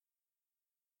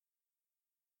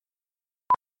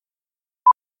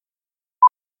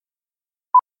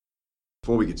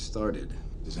Before we get started,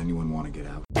 does anyone want to get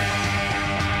out?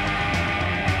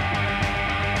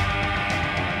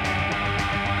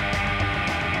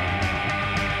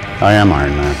 I am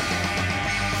Iron Man.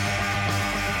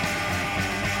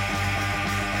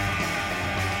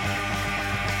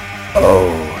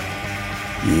 Oh,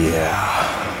 yeah.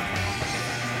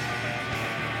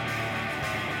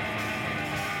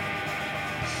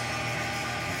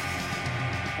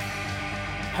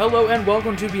 Hello and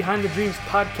welcome to Behind the Dreams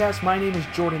podcast. My name is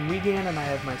Jordan Wiegand and I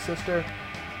have my sister,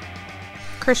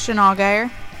 Christian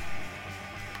Allgaier.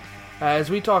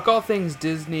 As we talk all things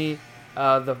Disney,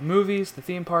 the movies, the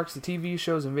theme parks, the TV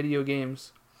shows, and video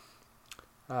games.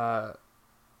 That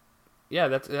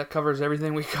covers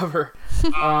everything we cover.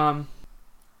 All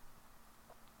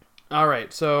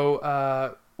right,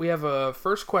 so we have a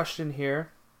first question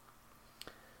here.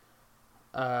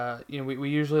 We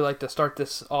usually like to start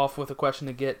this off with a question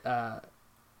to get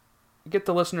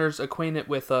the listeners acquainted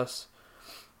with us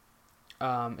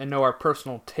and know our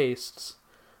personal tastes.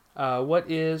 What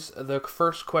is the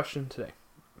first question today?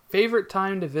 Favorite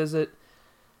time to visit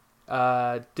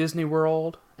Disney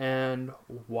World and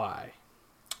why?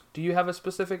 Do you have a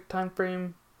specific time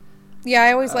frame? Yeah,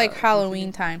 I always like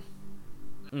Halloween time.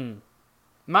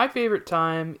 My favorite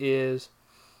time is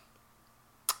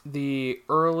the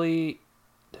early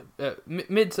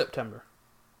mid-September.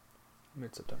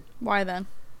 Why then?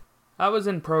 I was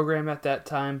in program at that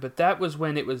time, but that was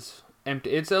when it was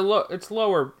empty. It's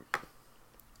lower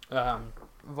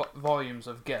volumes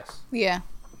of guests. Yeah.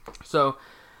 So,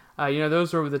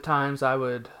 those were the times I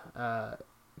would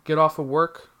get out of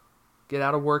work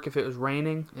if it was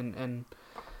raining, and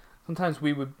sometimes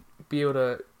we would be able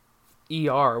to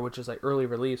ER, which is like early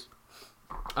release,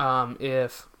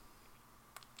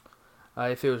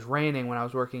 if it was raining when I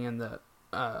was working in the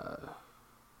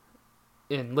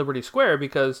in Liberty Square,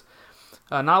 because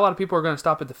not a lot of people are going to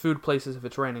stop at the food places if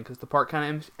it's raining, because the park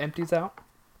kind of empties out.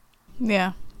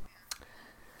 Yeah.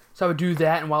 So I would do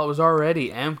that, and while it was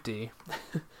already empty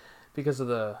because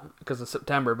of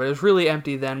September, but it was really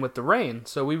empty then with the rain,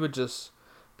 so we would just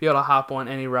be able to hop on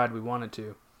any ride we wanted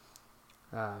to.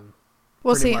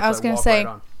 Well, see, I was going to say,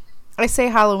 I say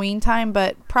Halloween time,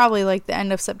 but probably like the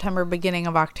end of September, beginning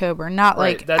of October. Not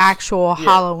right, like actual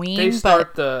Halloween. They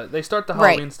start the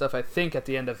Halloween stuff, I think, at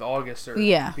the end of August or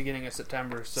beginning of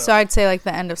September. So I'd say like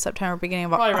the end of September, beginning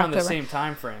of October. Probably around the same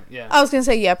time frame, yeah. I was going to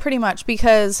say, yeah, pretty much,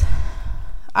 because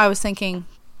I was thinking,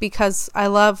 because I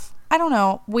don't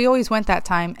know, we always went that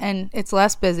time, and it's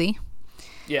less busy.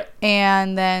 Yeah.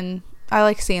 And then I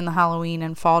like seeing the Halloween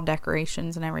and fall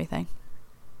decorations and everything.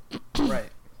 Right.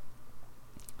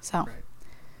 So,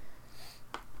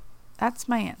 that's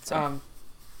my answer.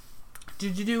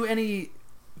 Did you do any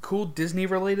cool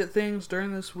Disney-related things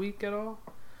during this week at all?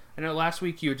 I know last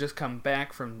week you had just come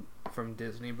back from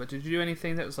Disney, but did you do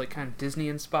anything that was like kind of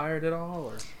Disney-inspired at all?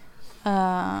 Or?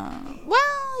 Well,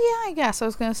 yeah, I guess. I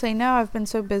was going to say no, I've been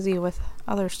so busy with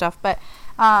other stuff. But,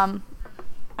 I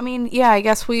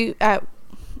guess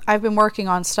I've been working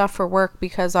on stuff for work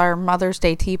because our Mother's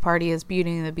Day tea party is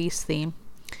Beauty and the Beast theme.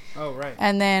 Oh, right.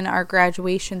 And then our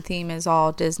graduation theme is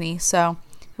all Disney. So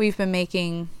we've been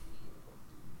making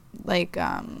like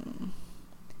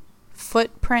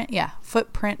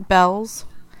footprint bells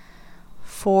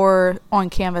on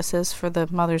canvases for the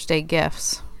Mother's Day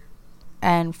gifts,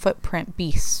 and footprint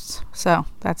beasts. So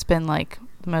that's been like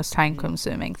the most time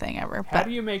consuming thing ever. How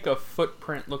do you make a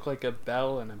footprint look like a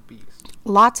bell and a beast?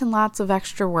 Lots and lots of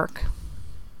extra work.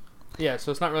 Yeah,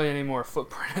 so it's not really any more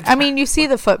footprint. I mean, you see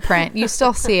the footprint. You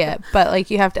still see it. But,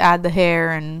 like, you have to add the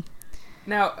hair and...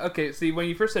 Now, okay, see, when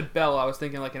you first said bell, I was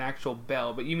thinking like an actual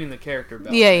bell. But you mean the character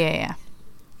bell. Yeah.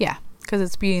 Yeah, because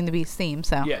it's Beauty and the Beast theme,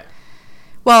 so... Yeah.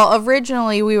 Well,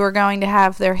 originally, we were going to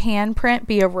have their handprint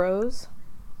be a rose.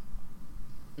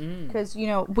 Because,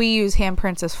 we use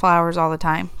handprints as flowers all the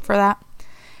time for that.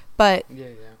 But... Yeah.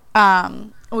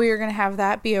 We were going to have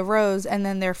that be a rose, and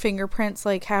then their fingerprints,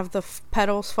 like, have the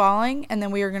petals falling, and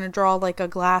then we were going to draw, like, a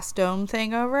glass dome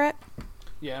thing over it.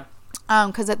 Yeah.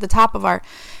 Because at the top of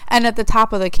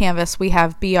the canvas, we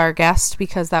have Be Our Guest,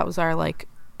 because that was our, like,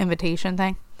 invitation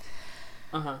thing.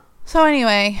 Uh-huh. So,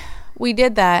 anyway, we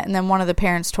did that, and then one of the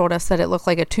parents told us that it looked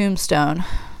like a tombstone.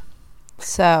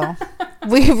 So,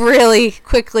 we really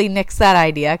quickly nixed that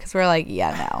idea, because we're like,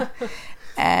 yeah, no.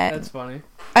 And that's funny.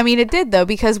 I mean, it did, though,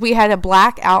 because we had a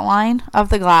black outline of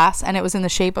the glass, and it was in the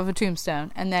shape of a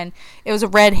tombstone. And then it was a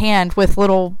red hand with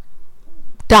little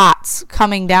dots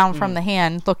coming down from the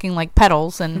hand, looking like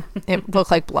petals, and it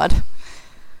looked like blood.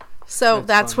 So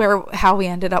that's how we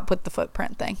ended up with the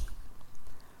footprint thing.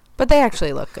 But they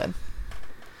actually look good.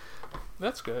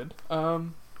 That's good.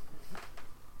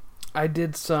 I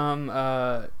did some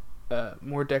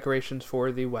more decorations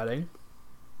for the wedding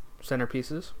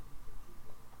centerpieces.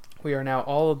 We are now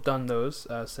all done those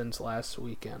since last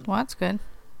weekend. Well, that's good.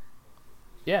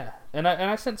 Yeah, and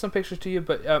I sent some pictures to you,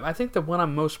 but I think the one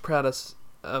I'm most proud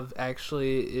of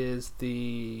actually is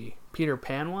the Peter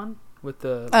Pan one with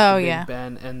the Big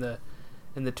Ben and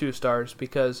the 2 stars,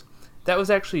 because that was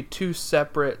actually 2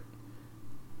 separate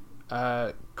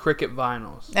Cricut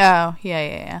vinyls. Oh,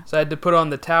 yeah. So I had to put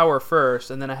on the tower first,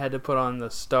 and then I had to put on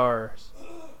the stars.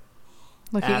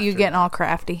 Look at you getting all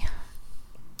crafty.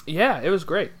 Yeah, it was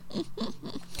great.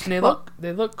 And they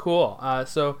look cool.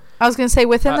 So I was going to say,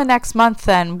 within the next month,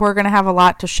 then we're going to have a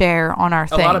lot to share on our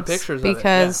things. A lot of pictures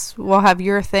because we'll have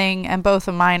your thing, and both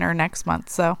of mine are next month.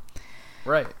 So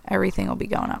right, everything will be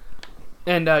going up.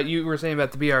 And you were saying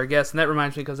about to be our guest, and that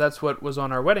reminds me because that's what was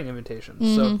on our wedding invitation.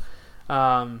 Mm-hmm.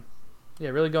 So, yeah,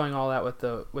 really going all out with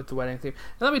the wedding theme.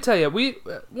 And let me tell you,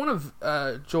 one of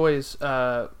Joy's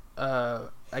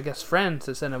I guess friends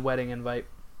has sent a wedding invite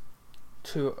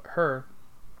to her,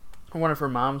 one of her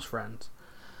mom's friends,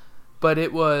 but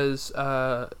it was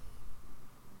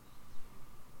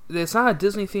it's not a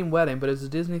Disney themed wedding, but it's a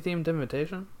Disney themed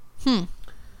invitation.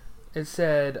 It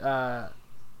said I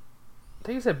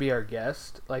think it said be our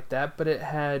guest like that, but it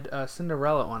had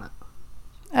Cinderella on it.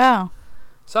 Oh,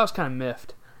 so I was kind of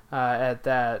miffed at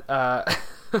that.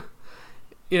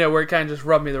 Where it kind of just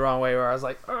rubbed me the wrong way, where I was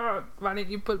like, oh, why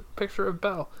didn't you put a picture of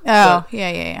Belle? Oh, but,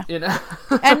 yeah.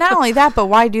 And not only that, but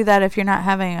why do that if you're not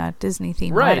having a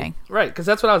Disney-themed wedding? Right, because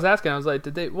that's what I was asking. I was like,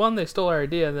 they stole our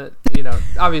idea that,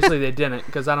 obviously they didn't,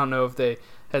 because I don't know if they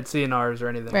had seen ours or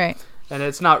anything. Right. And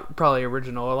it's not probably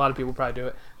original. A lot of people probably do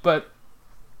it. But,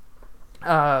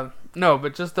 no,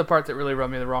 but just the part that really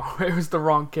rubbed me the wrong way was the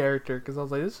wrong character, because I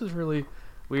was like, this is really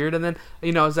weird. And then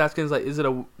I was asking, is it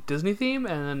a Disney theme?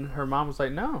 And then her mom was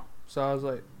like, no. So I was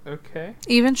like, okay,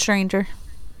 even stranger.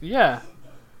 Yeah,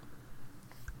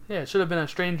 it should have been a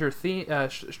Stranger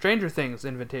Things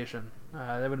invitation.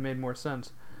 That would have made more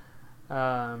sense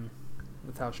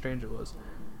with how strange it was.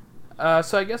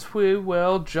 So I guess we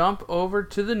will jump over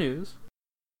to the news.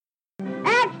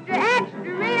 Extra,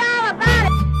 extra, read all about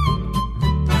it.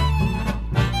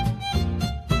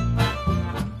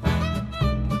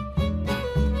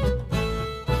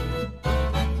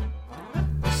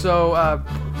 So,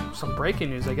 some breaking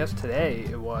news, I guess today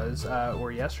it was,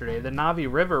 or yesterday, the Navi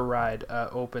River ride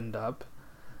opened up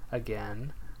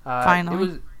again.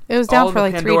 Finally. It was down for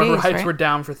like 3 days, All the Pandora rides right? were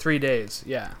down for 3 days,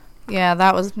 yeah. Yeah,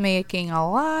 that was making a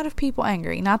lot of people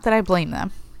angry. Not that I blame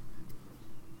them.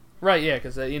 Right, yeah,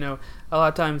 because, a lot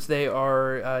of times they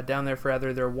are down there for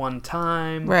either their one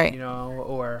time, right.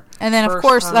 or and then, of first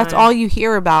course, time. that's all you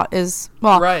hear about is,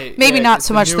 right, maybe yeah, not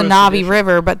so much the Navi edition.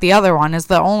 River, but the other one is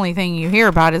the only thing you hear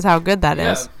about is how good that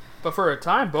is. But for a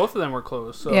time, both of them were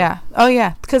closed. So. Yeah. Oh,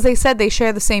 yeah, because they said they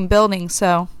share the same building,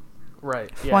 so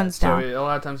right, yeah. One's down. So a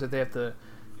lot of times if they have to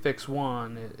fix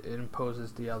one, it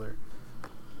imposes the other.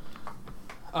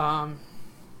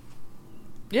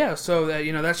 Yeah, so that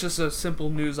that's just a simple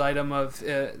news item of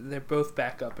they're both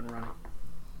back up and running.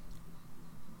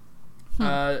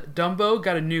 Dumbo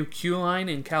got a new queue line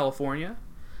in California.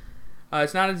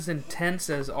 It's not as intense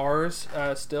as ours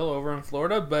still over in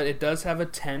Florida, but it does have a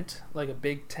tent, like a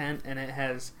big tent, and it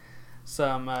has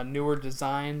some newer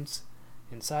designs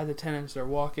inside the tent as they're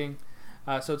walking.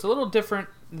 So it's a little different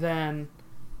than...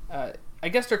 I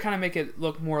guess they're kind of make it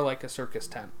look more like a circus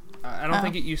tent. I don't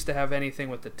think it used to have anything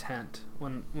with the tent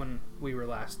when we were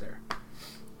last there.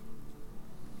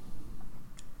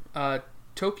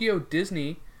 Tokyo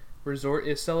Disney Resort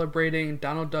is celebrating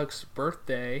Donald Duck's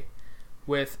birthday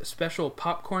with special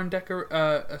popcorn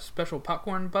a special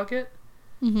popcorn bucket,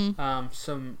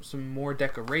 some more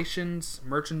decorations,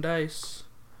 merchandise,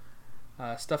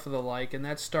 stuff of the like, and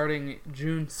that's starting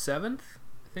June 7th.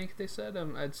 I think they said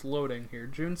it's loading here.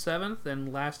 June 7th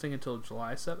and lasting until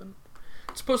July 7th.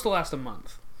 It's supposed to last a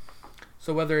month.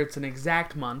 So whether it's an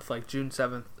exact month, like June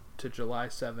 7th to July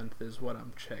 7th, is what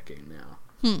I'm checking now.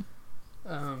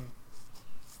 Yeah,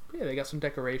 they got some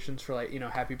decorations for, like,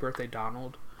 Happy Birthday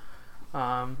Donald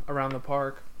around the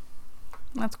park.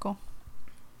 That's cool.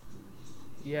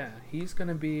 Yeah, he's going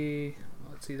to be...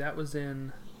 Let's see, that was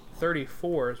in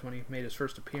 34 is when he made his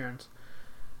first appearance,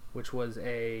 which was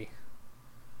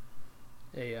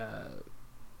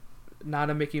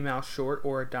not a Mickey Mouse short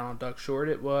or a Donald Duck short.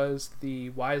 It was the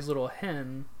Wise Little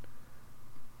Hen,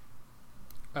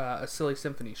 a Silly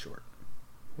Symphony short,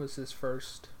 was his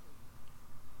first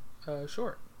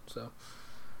short. So,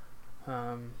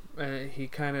 and he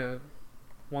kind of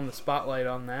won the spotlight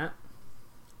on that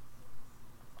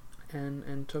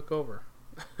and took over.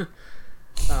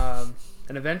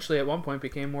 And eventually, at one point,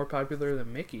 became more popular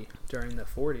than Mickey during the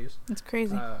 40s. It's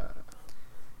crazy.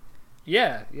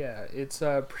 Yeah, it's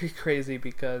pretty crazy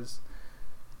because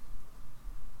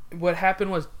what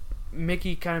happened was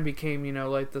Mickey kind of became,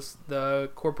 like the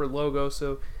corporate logo,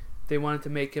 so they wanted to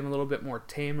make him a little bit more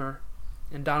tamer,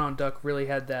 and Donald Duck really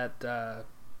had that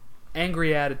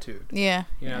angry attitude. Yeah.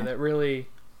 That really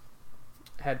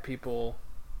had people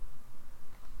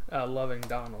loving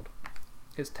Donald,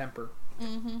 his temper.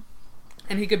 Mm-hmm.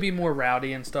 And he could be more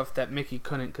rowdy and stuff that Mickey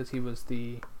couldn't because he was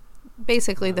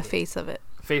Basically the face of it.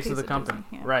 Face of the company.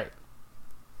 Disney, yeah. Right.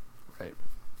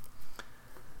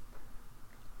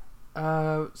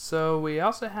 So we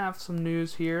also have some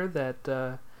news here that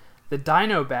the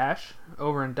Dino Bash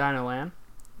over in Dinoland,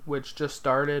 which just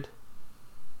started,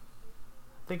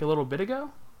 I think, a little bit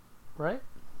ago, right?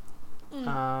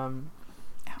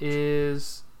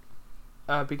 Is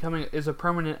is a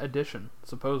permanent addition,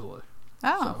 supposedly.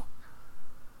 Oh.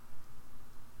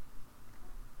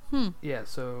 Yeah,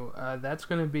 so that's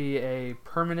going to be a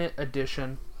permanent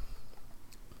addition.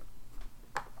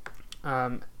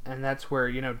 And that's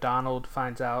where, Donald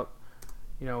finds out,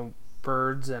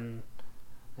 birds and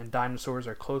dinosaurs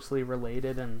are closely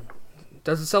related and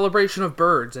does a celebration of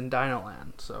birds in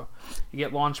Dinoland. So you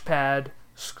get Launchpad,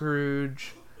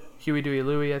 Scrooge, Huey, Dewey,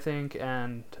 Louie, I think,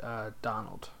 and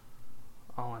Donald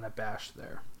all in a bash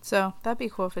there. So that'd be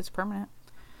cool if it's permanent.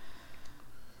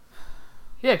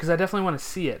 Yeah, because I definitely want to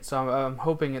see it. So I'm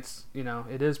hoping it's,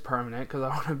 it is permanent because I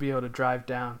want to be able to drive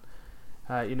down,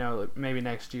 maybe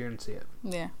next year and see it.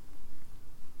 Yeah.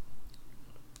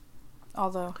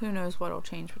 Although, who knows what'll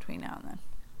change between now and then.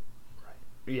 Right.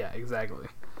 Yeah, exactly.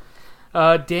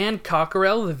 Dan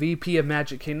Cockerell, the VP of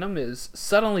Magic Kingdom, is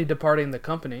suddenly departing the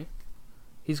company.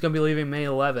 He's going to be leaving May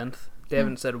 11th. They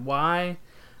haven't said why.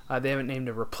 They haven't named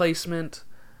a replacement.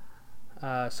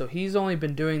 So he's only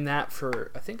been doing that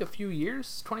for, I think, a few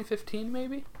years, 2015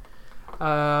 maybe.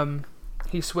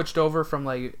 He switched over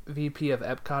from VP of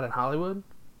Epcot in Hollywood.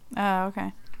 Oh,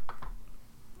 okay.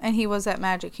 And he was at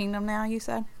Magic Kingdom now, you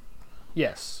said?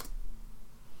 Yes.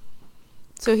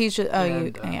 So he's just,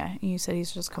 you said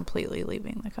he's just completely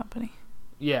leaving the company.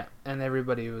 Yeah, and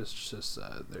everybody was just,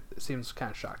 seems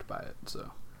kind of shocked by it,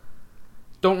 so.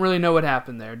 Don't really know what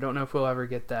happened there. Don't know if we'll ever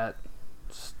get that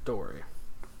story.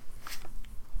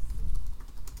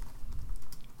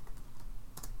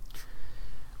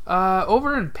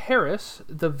 Over in Paris,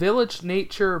 the Village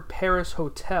Nature Paris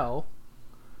Hotel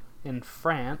in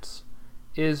France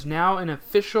is now an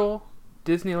official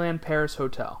Disneyland Paris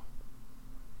hotel.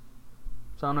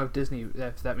 So I don't know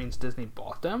if that means Disney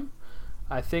bought them.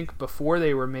 I think before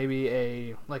they were maybe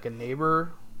a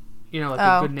neighbor,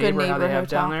 a good neighbor how they have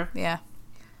hotel. down there. Yeah.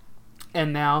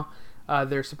 And now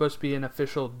they're supposed to be an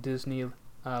official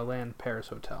Disneyland Paris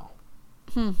hotel.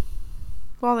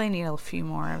 Well, they need a few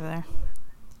more over there.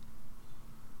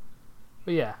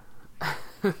 But yeah,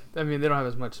 I mean, they don't have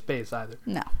as much space either.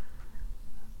 No.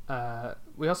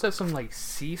 We also have some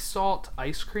sea salt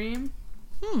ice cream.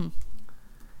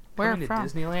 Where coming from?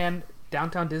 to Disneyland,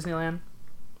 downtown Disneyland.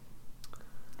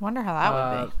 Wonder how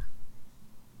that would be.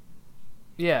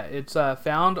 Yeah, it's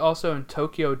found also in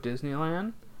Tokyo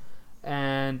Disneyland,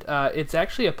 and it's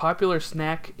actually a popular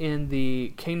snack in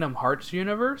the Kingdom Hearts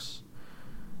universe.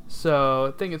 So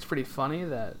I think it's pretty funny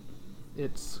that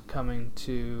it's coming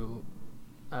to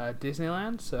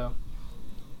Disneyland. So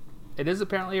it is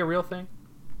apparently a real thing.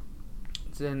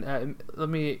 It's in. Let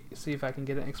me see if I can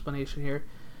get an explanation here.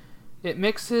 It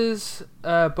mixes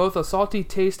both a salty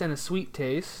taste and a sweet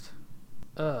taste.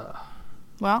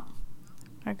 Well,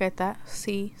 I get that.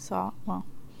 Sea salt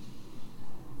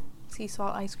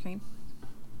ice cream.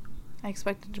 I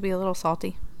expect it to be a little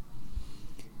salty.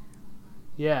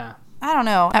 Yeah. I don't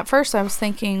know. At first I was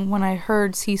thinking when I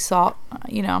heard sea salt,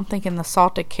 I'm thinking the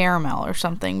salted caramel or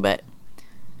something, but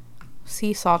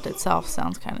sea salt itself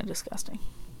sounds kind of disgusting.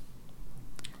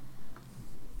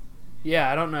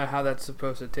 Yeah, I don't know how that's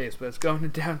supposed to taste, but it's going to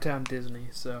downtown Disney,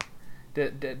 so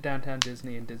downtown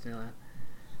Disney and Disneyland.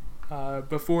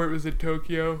 Before it was in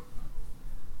Tokyo.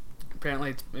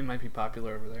 Apparently it might be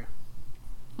popular over there.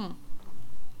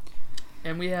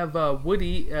 And we have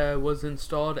Woody was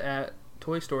installed at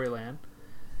Toy Story Land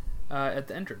at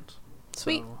the entrance.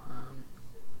 Sweet. So,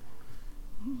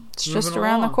 it's just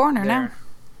around the corner now.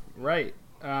 Right.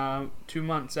 2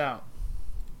 months out.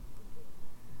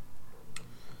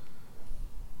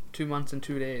 2 months and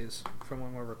 2 days from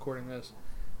when we're recording this.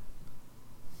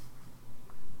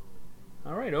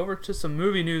 Alright, over to some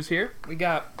movie news here. We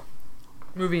got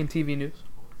movie and TV news.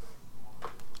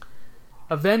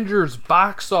 Avengers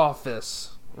box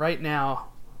office right now,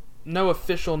 no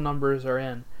official numbers are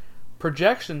in,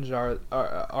 projections are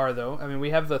though. I mean,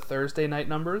 we have the Thursday night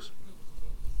numbers.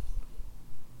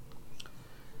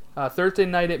 Thursday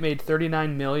night it made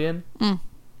 $39 million.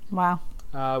 Wow.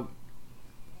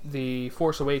 The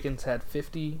Force Awakens had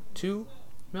 $52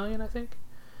 million, I think,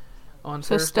 on So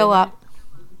Thursday still night. up.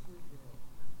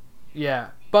 Yeah,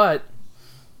 but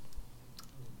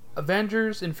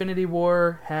Avengers: Infinity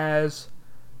War has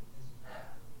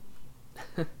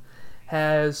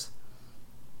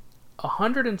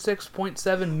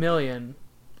 $106.7 million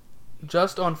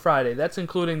just on Friday. That's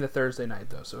including the Thursday night,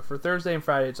 though. So for Thursday and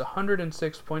Friday, it's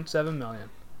 $106.7 million,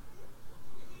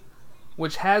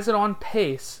 which has it on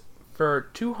pace for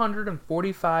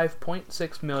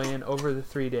 $245.6 million over the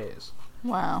 3 days,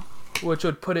 Wow. which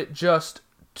would put it just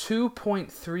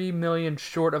 $2.3 million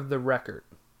short of the record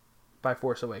by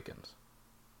Force Awakens.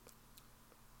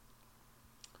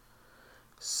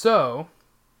 So,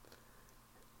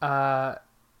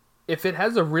 if it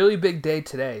has a really big day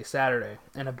today, Saturday,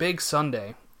 and a big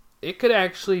Sunday, it could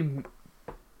actually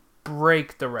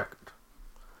break the record.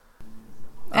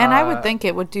 And I would think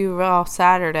it would do well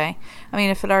Saturday. I mean,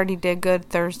 if it already did good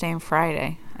Thursday and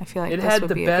Friday, I feel like It this had would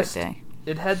the be best. a good day.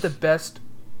 It had the best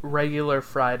regular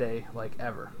Friday like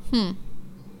ever,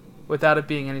 without it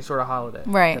being any sort of holiday.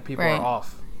 Right, that people right. are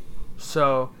off.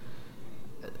 So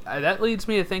that leads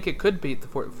me to think it could beat the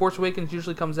Force Awakens.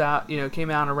 Usually came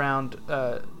out around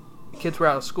kids were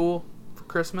out of school for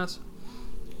Christmas.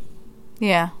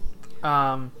 Yeah.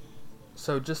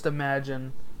 So just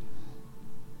imagine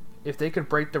if they could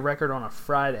break the record on a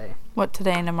Friday, What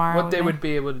today and tomorrow what they would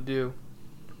be able to do.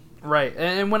 Right.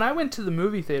 And when I went to the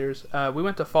movie theaters, we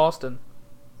went to Fallston.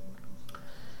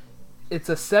 It's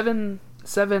a seven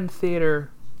theater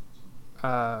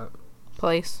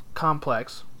place.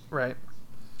 complex, right?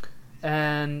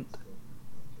 And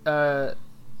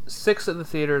 6 of the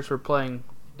theaters were playing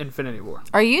Infinity War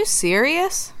Are you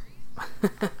serious?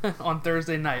 on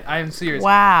Thursday night. I am serious.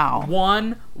 Wow.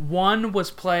 One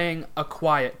was playing A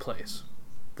Quiet Place,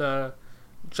 the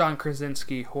John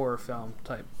Krasinski horror film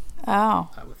type Oh.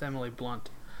 with Emily Blunt.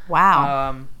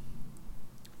 Wow.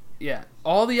 Yeah,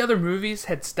 all the other movies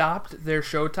had stopped their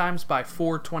show times by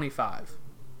 4:25,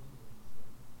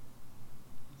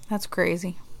 That's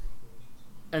crazy.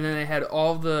 and then they had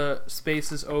all the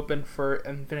spaces open for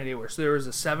Infinity War. So there was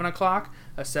a 7 o'clock,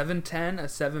 a 7:10, a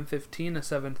 7:15, a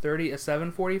 7:30, a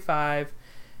 7:45,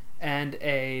 and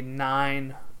a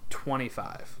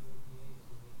 9:25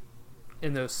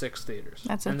 in those 6 theaters.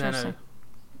 That's and interesting.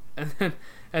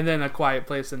 And then A Quiet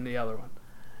Place in the other one.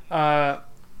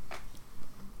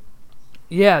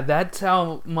 Yeah, that's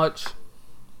how much.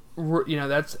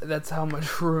 That's how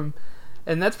much room,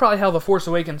 and that's probably how The Force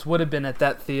Awakens would have been at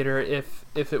that theater if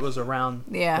it was around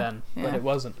then, but yeah. it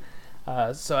wasn't.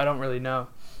 So I don't really know.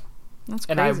 That's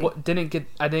And crazy.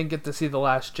 I didn't get to see The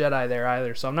Last Jedi there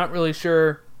either, so I'm not really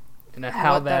sure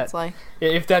how what that that's like.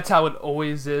 if that's how it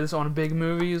always is on big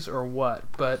movies or what.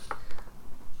 But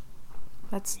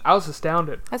That's I was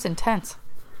astounded. intense.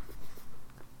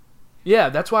 Yeah,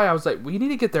 that's why I was like, we need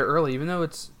to get there early, even though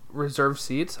it's reserved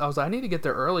seats. I was like, I need to get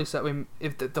there early so that way,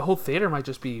 if the whole theater might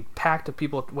just be packed of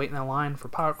people waiting in line for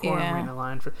popcorn, Yeah. waiting in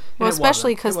line for. Well,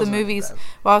 especially because the that movies. bad.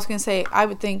 Well, I was gonna say I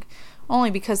would think only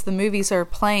because the movies are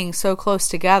playing so close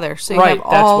together, so you Right,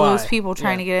 have that's all why. those people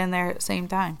trying Yeah. to get in there at the same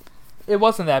time. It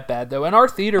wasn't that bad though, and our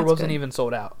theater That's wasn't good. even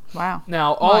sold out. Wow.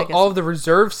 Now Well, I all guess- all of the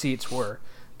reserve seats were,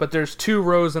 but there's 2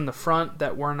 rows in the front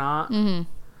that were not. Mm-hmm.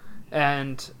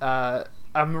 And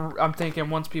I'm thinking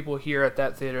once people hear at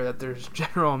that theater that there's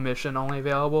general admission only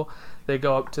available, they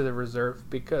go up to the reserve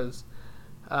because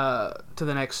to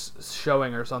the next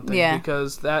showing or something. Yeah.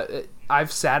 Because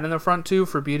I've sat in the front too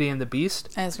for Beauty and the Beast.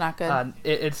 And it's not good.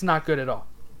 It's not good at all.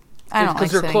 I don't like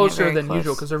because they're sitting closer very than close.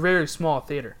 usual because they're very small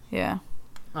theater. Yeah.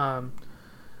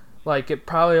 Like it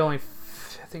probably only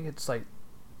I think it's like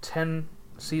 10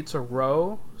 seats a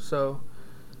row, so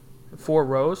 4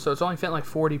 rows, so it's only fitting like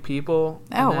 40 people.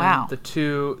 Oh, and then wow. The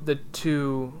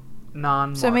two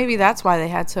non. So maybe that's why they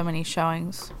had so many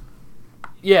showings.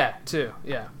 Yeah, too.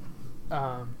 Yeah.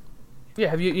 Yeah.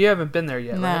 Have you haven't been there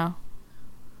yet? No. Right?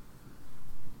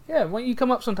 Yeah. Why don't you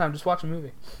come up sometime? Just watch a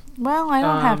movie. Well, I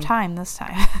don't have time this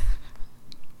time.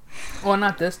 Well,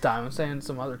 not this time. I'm saying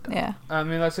some other time. Yeah. I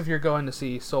mean, that's if you're going to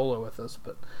see Solo with us,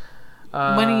 but.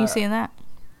 When are you seeing that?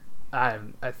 I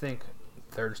think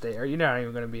Thursday. You're not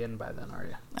even going to be in by then, are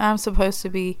you? I'm supposed to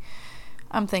be.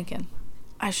 I'm thinking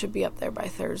I should be up there by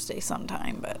Thursday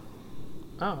sometime, but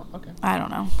Oh, okay. I don't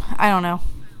know.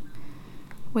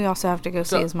 We also have to go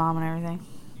see his mom and everything.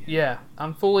 Yeah,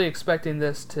 I'm fully expecting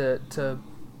this to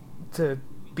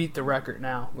beat the record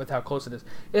now with how close it is.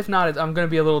 If not, I'm going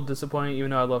to be a little disappointed,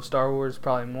 even though I love Star Wars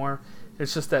probably more.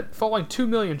 It's just that falling 2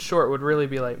 million short would really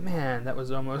be like, man, that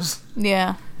was almost,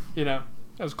 Yeah. that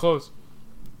was close.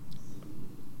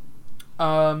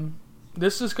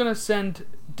 This is going to send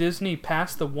Disney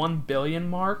past the 1 billion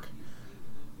mark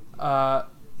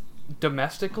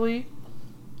domestically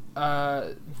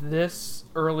this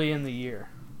early in the year.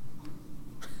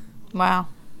 Wow.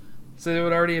 So they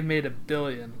would already have made $1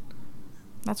 billion.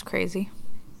 That's crazy.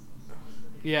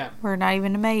 Yeah. We're not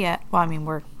even to May yet. Well, I mean,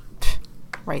 we're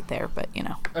right there, but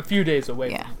A few days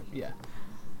away Yeah. from it. Yeah.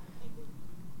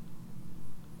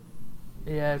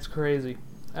 Yeah, it's crazy.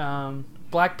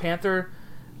 Black Panther,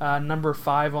 number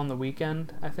 5 on the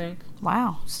weekend, I think.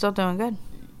 Wow. Still doing good.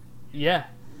 Yeah.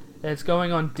 It's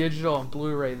going on digital and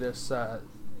Blu-ray this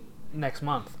next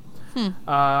month.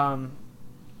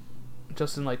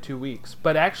 Just in like 2 weeks.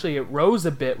 But actually, it rose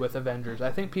a bit with Avengers.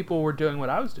 I think people were doing what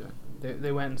I was doing.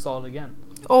 They went and saw it again.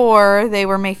 Or they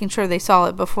were making sure they saw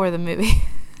it before the movie.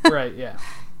 Right, yeah.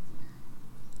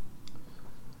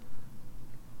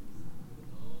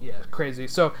 Yeah, crazy.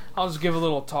 So, I'll just give a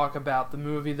little talk about the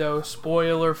movie, though.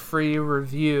 Spoiler-free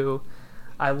review.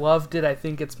 I loved it. I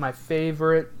think it's my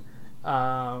favorite.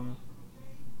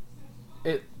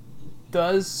 It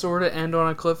does sort of end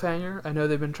on a cliffhanger. I know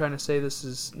they've been trying to say this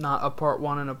is not a part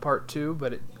 1 and a part 2,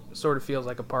 but it sort of feels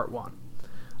like a part 1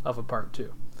 of a part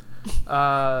 2.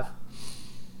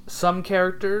 Some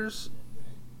characters,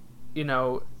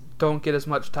 don't get as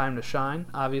much time to shine.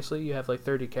 Obviously, you have like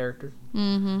 30 characters.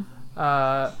 Mm-hmm.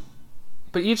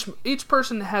 But each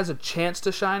person has a chance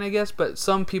to shine, I guess. But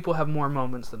some people have more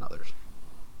moments than others.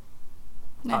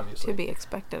 Yeah, Obviously, to be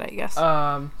expected, I guess.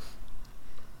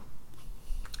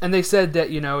 And they said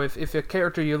that if a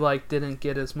character you like didn't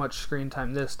get as much screen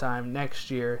time this time,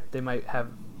 next year they might have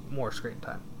more screen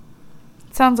time.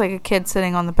 Sounds like a kid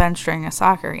sitting on the bench during a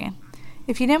soccer game.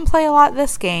 If you didn't play a lot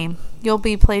this game, you'll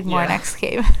be played more next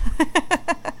game.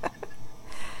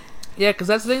 Yeah, because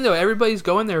that's the thing, though. Everybody's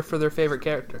going there for their favorite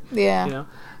character. Yeah.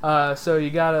 So you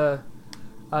gotta...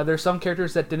 there's some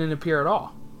characters that didn't appear at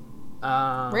all.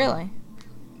 Really?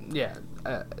 Yeah.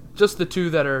 Just the 2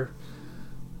 that are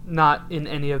not in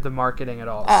any of the marketing at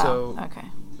all. Oh, okay.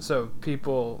 So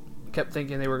people kept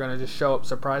thinking they were going to just show up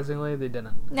surprisingly. They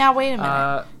didn't. Now, wait a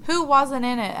minute. Who wasn't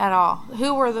in it at all?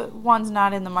 Who were the ones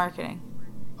not in the marketing?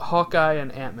 Hawkeye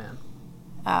and Ant-Man.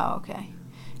 Oh, okay.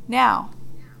 Now...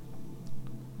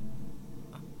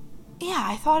 Yeah,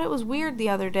 I thought it was weird the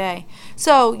other day.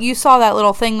 So, you saw that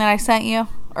little thing that I sent you?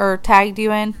 Or tagged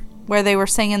you in? Where they were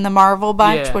singing the Marvel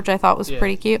bunch, which I thought was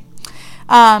pretty cute.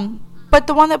 But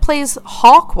the one that plays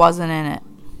Hulk wasn't in it.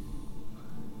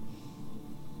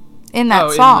 In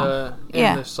that song.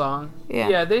 In the song? Yeah.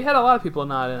 Yeah, they had a lot of people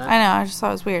not in it. I know, I just thought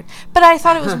it was weird. But I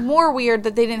thought it was more weird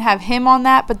that they didn't have him on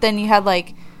that, but then you had,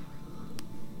 like,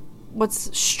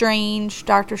 what's Strange,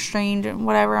 Doctor Strange, and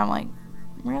whatever. I'm like,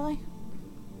 really?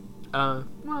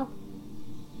 Well,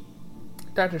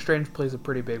 Doctor Strange plays a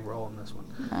pretty big role in this one.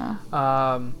 No.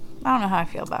 I don't know how I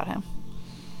feel about him.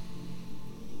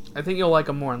 I think you'll like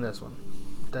him more in this one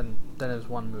than his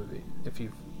one movie, if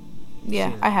you've seen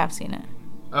it. I have seen it.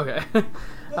 Okay.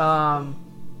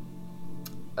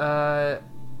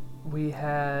 We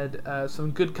had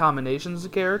some good combinations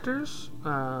of characters.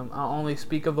 I'll only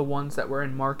speak of the ones that were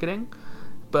in marketing,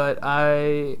 but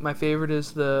my favorite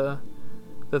is the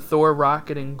Thor,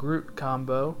 Rocket, and Groot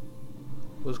combo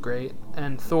was great,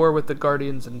 and Thor with the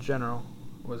Guardians in general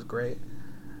was great.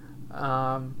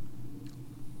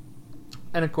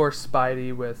 And of course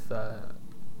Spidey with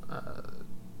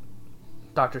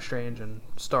Doctor Strange and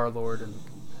Star-Lord and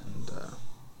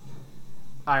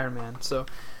Iron Man. So,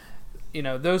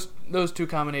 those 2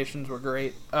 combinations were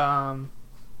great. And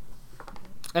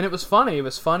it was funny.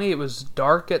 It was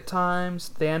dark at times.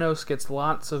 Thanos gets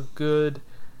lots of good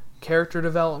character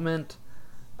development.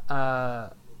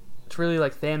 It's really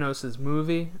like Thanos'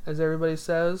 movie, as everybody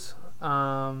says.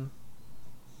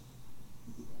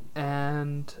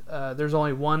 And there's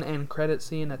only one end credit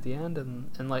scene at the end,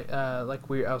 and like I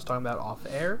was talking about off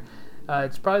air,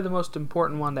 it's probably the most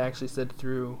important one to actually sit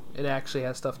through. It actually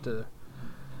has stuff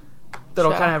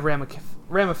that'll kind of have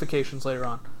ramifications later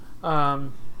on.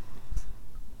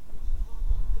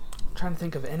 Trying to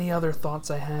think of any other thoughts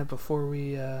I had before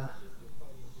we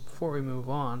move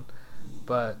on,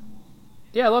 but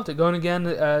yeah, I loved it. Going again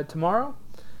tomorrow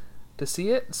to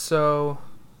see it, so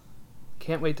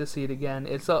can't wait to see it again.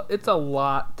 It's a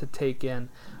lot to take in.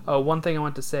 One thing I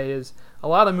want to say is a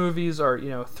lot of movies are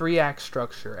 3-act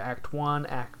structure: Act 1,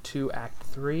 Act 2, Act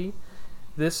 3.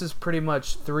 This is pretty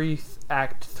much 3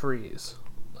 Act 3s.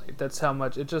 Like, that's how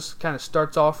much it just kind of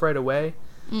starts off right away.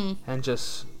 and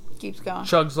just Keeps going.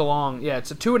 chugs along. Yeah,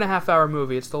 it's a 2.5 hour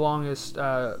movie. It's the longest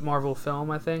Marvel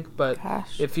film, I think, but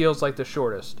Gosh. it feels like the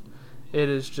shortest. It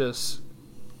is just,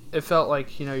 it felt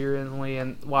like, you're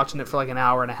in watching it for like an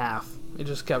hour and a half. It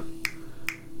just kept,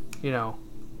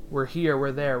 we're here,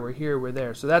 we're there, we're here, we're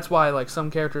there. So that's why like some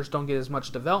characters don't get as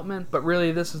much development, but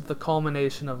really this is the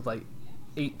culmination of like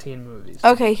 18 movies.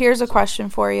 Okay, here's a question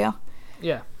for you.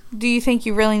 Yeah. Do you think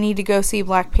you really need to go see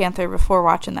Black Panther before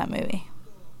watching that movie?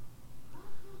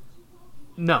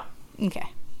 No.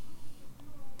 Okay.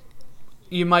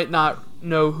 You might not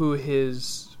know who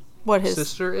his What his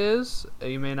sister is.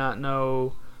 You may not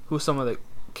know who some of the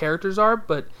characters are,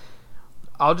 but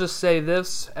I'll just say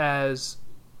this as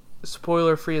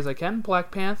spoiler free as I can.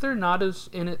 Black Panther, not as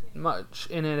much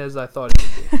in it as I thought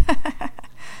it would be.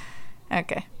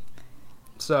 Okay.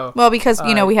 So Well, because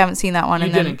we haven't seen that one, you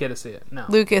and then didn't get to see it. No.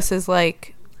 Lucas is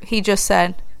like, he just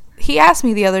said, he asked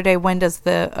me the other day, when does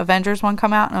the Avengers one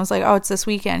come out? And I was like, oh, it's this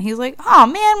weekend. He's like, oh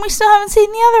man, we still haven't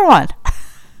seen the other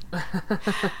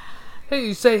one. Hey,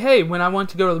 you say, hey, when I went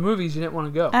to go to the movies, you didn't want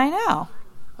to go. I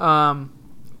know.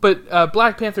 But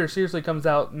Black Panther seriously comes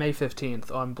out May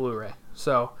 15th on Blu-ray.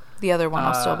 So The other one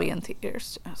will still be in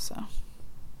theaters, so.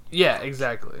 yeah,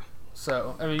 exactly.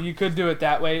 So I mean, you could do it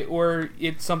that way, or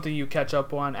it's something you catch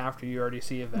up on after you already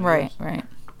see Avengers. Right.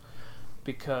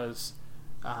 Because,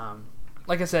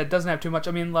 like I said, it doesn't have too much.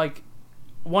 I mean, like,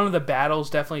 one of the battles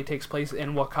definitely takes place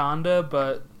in Wakanda,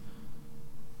 but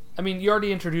I mean, you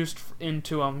already introduced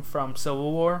into them from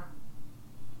Civil War,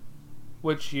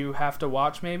 which you have to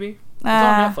watch. Maybe it's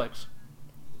on Netflix.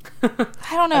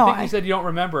 I don't know. I think you said you don't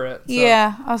remember it. So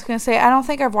Yeah, I was gonna say I don't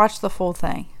think I've watched the full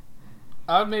thing.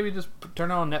 I would maybe just turn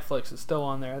it on Netflix. It's still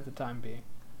on there at the time being.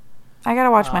 I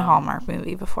gotta watch my Hallmark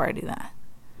movie before I do that.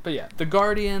 But yeah, the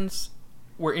Guardians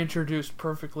were introduced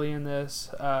perfectly in this.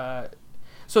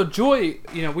 So Joy,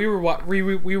 we were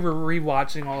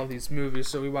rewatching all of these movies.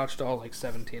 So we watched all like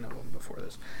 17 of them before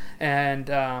this, and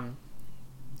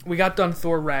we got done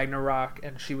Thor Ragnarok,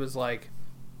 and she was like,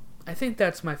 "I think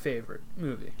that's my favorite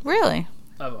movie." Really?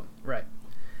 Of them, right?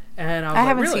 And I was I like,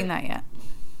 haven't really? seen that yet.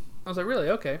 I was like, really?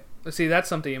 Okay. Let's see. That's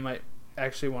something you might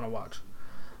actually want to watch.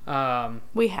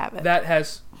 We have it. That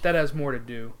has more to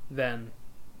do than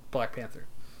Black Panther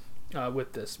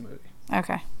with this movie.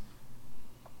 Okay.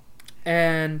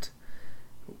 And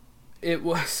it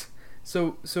was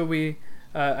so we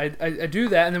I do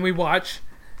that, and then we watch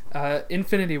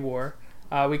Infinity War.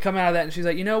 We come out of that, and she's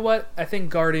like, you know what? I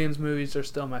think Guardians movies are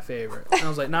still my favorite. And I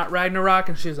was like, not Ragnarok?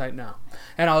 And she was like, no.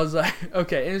 And I was like,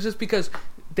 okay. And it's just because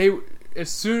as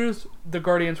soon as the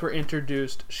Guardians were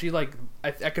introduced, she like,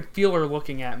 I could feel her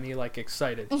looking at me like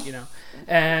excited,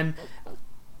 and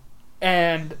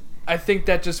I think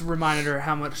that just reminded her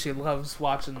how much she loves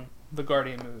watching the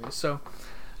Guardian movies. So,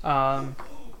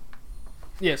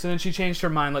 yeah. So then she changed her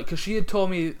mind, like, because she had told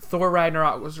me Thor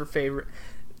Ragnarok was her favorite.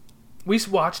 We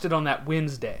watched it on that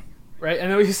Wednesday, right?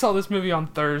 And then we saw this movie on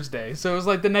Thursday, so it was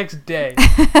like the next day.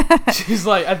 She's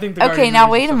like, I think the Guardian Okay, now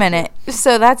movies wait are a so minute.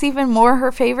 So that's even more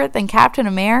her favorite than Captain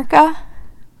America?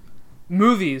 good.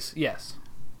 Movies, yes.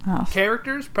 Oh.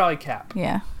 Characters, probably Cap.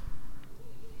 Yeah.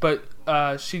 But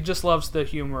she just loves the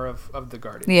humor of the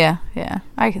Guardian. Yeah.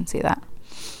 I can see that.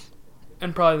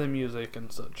 And probably the music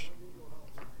and such.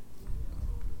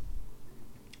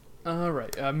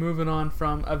 Alright, moving on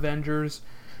from Avengers.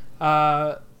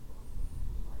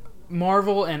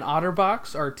 Marvel and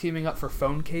OtterBox are teaming up for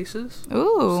phone cases.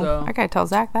 Ooh, So- I gotta tell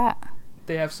Zach that.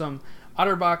 They have some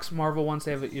OtterBox Marvel ones.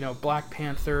 They have, Black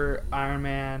Panther, Iron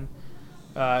Man,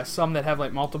 some that have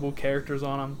like multiple characters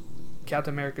on them,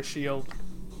 Captain America, Shield,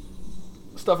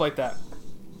 stuff like that.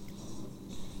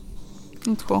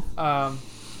 That's cool.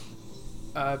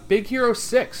 Big Hero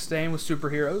 6, staying with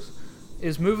superheroes,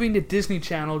 is moving to Disney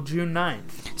Channel June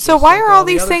 9th. So just why like are all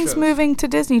the these other things shows. moving to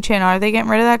Disney Channel? Are they getting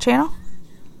rid of that channel?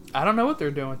 I don't know what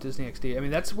they're doing with Disney XD. I mean,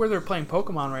 that's where they're playing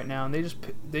Pokemon right now, and they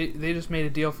just made a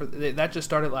deal for that. Just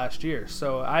started last year,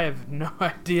 so I have no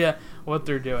idea what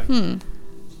they're doing.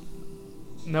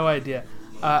 No idea.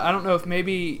 I don't know if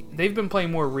maybe they've been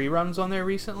playing more reruns on there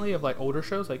recently of like older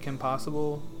shows, like Kim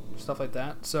Possible, stuff like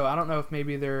that. So I don't know if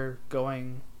maybe they're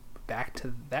going back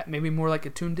to that. Maybe more like a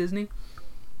Toon Disney.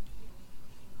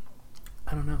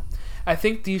 I don't know. I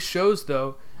think these shows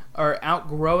though are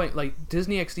outgrowing. Like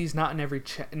Disney XD is not in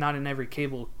every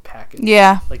cable package.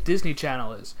 Yeah. Like Disney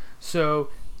Channel is. So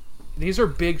these are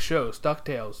big shows.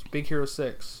 DuckTales, Big Hero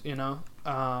 6, and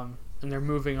they're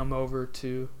moving them over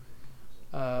to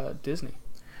Disney.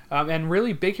 And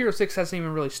really, Big Hero 6 hasn't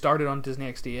even really started on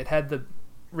Disney XD. It had the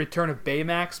Return of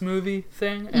Baymax movie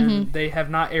thing, and they have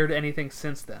not aired anything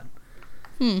since then.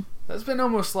 That's been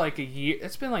almost like a year.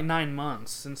 It's been like 9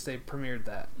 months since they premiered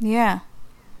that. Yeah.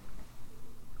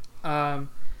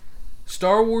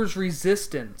 Star Wars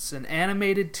Resistance, an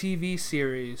animated TV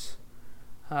series,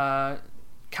 kind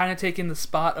of taking the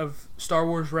spot of Star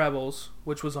Wars Rebels,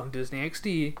 which was on Disney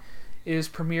XD, is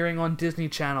premiering on Disney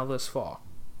Channel this fall.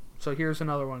 So here's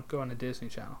another one going to Disney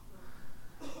Channel.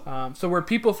 So where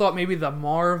people thought maybe the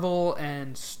Marvel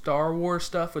and Star Wars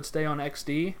stuff would stay on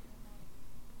XD,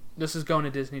 this is going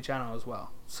to Disney Channel as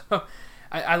well. So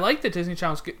I like that Disney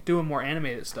Channel's doing more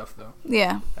animated stuff, though.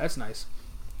 Yeah. That's nice.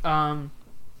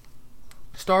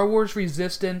 Star Wars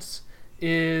Resistance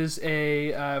is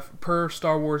a per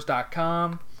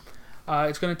StarWars.com.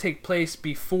 It's going to take place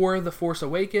before The Force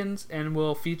Awakens and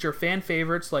will feature fan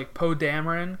favorites like Poe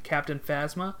Dameron, Captain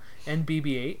Phasma, and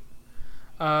BB-8.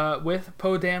 With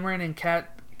Poe Dameron and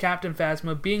Captain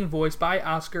Phasma being voiced by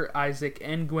Oscar Isaac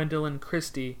and Gwendolyn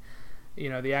Christie,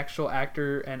 the actual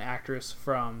actor and actress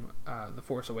from The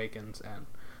Force Awakens and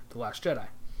The Last Jedi.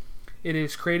 It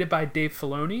is created by Dave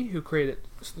Filoni, who created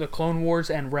The Clone Wars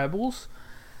and Rebels.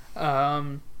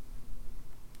 And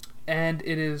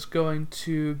it is going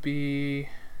to be...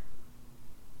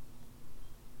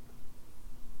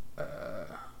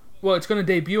 it's going to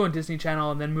debut on Disney Channel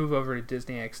and then move over to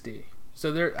Disney XD. So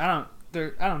I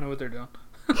don't know what they're doing.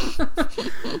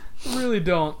 Really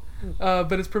don't.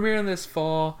 But it's premiering this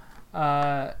fall.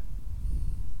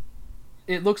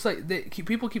 It looks like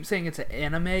people keep saying it's an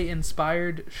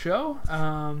anime-inspired show,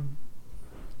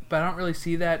 but I don't really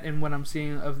see that in what I'm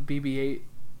seeing of BB-8.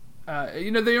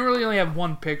 They really only have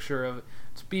one picture of it.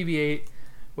 It's BB-8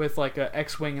 with like a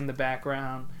X-wing in the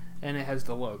background, and it has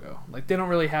the logo. Like they don't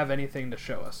really have anything to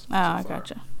show us. Oh, I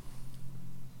gotcha.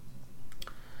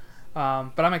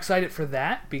 But I'm excited for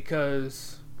that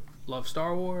because love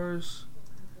Star Wars,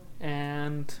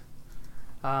 and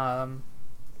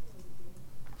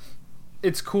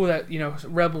it's cool that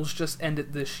Rebels just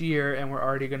ended this year, and we're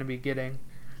already going to be getting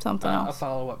something else, a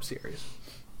follow-up series.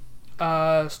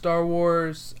 Star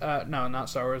Wars. No, not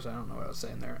Star Wars. I don't know what I was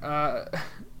saying there.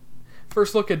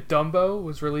 First look at Dumbo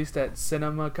was released at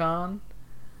CinemaCon,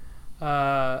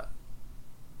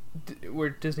 where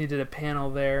Disney did a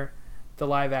panel there. The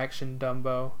live-action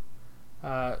Dumbo.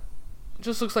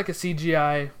 Just looks like a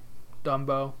CGI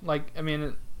Dumbo. A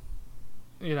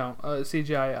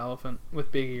CGI elephant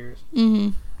with big ears.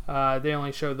 Mm-hmm. They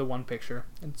only showed the one picture.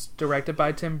 It's directed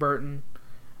by Tim Burton,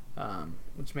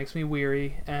 which makes me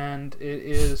weary, and it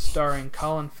is starring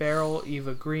Colin Farrell,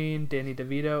 Eva Green, Danny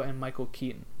DeVito, and Michael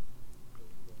Keaton.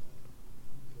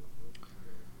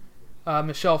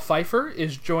 Michelle Pfeiffer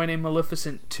is joining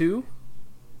Maleficent 2.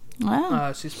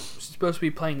 Wow. She's supposed to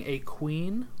be playing a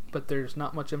queen, but there's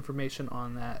not much information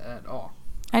on that at all.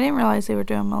 I didn't realize they were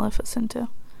doing Maleficent 2.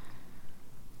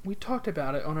 We talked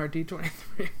about it on our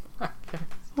D23 podcast.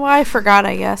 Well, I forgot,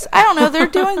 I guess. I don't know. They're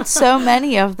doing so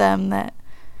many of them that...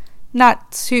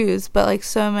 Not twos, but like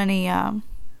so many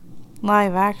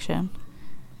live action.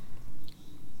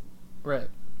 Right.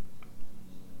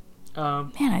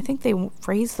 Man, I think they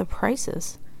raised the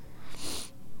prices.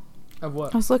 Of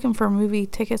what? I was looking for movie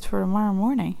tickets for tomorrow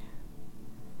morning.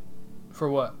 For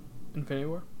what? Infinity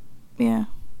War? Yeah.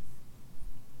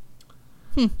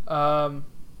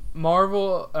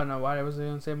 Marvel. Oh no, why was I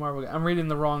going to say Marvel? I'm reading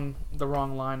the wrong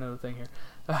line of the thing here.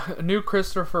 A new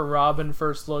Christopher Robin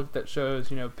first look that shows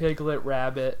Piglet,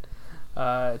 Rabbit,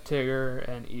 Tigger,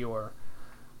 and Eeyore.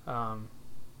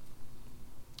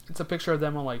 It's a picture of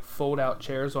them on like fold out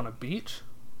chairs on a beach.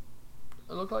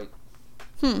 It looked like.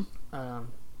 I don't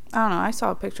know. I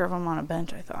saw a picture of them on a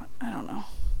bench. I thought. I don't know.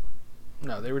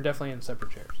 No, they were definitely in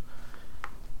separate chairs.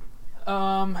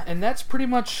 And that's pretty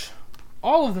much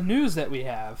all of the news that we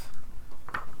have.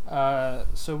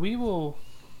 So we will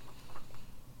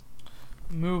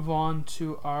move on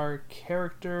to our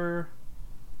character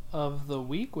of the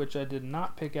week, which I did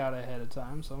not pick out ahead of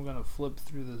time. So I'm going to flip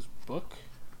through this book.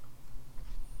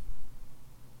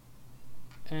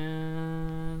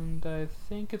 And I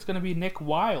think it's going to be Nick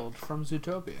Wilde from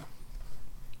Zootopia.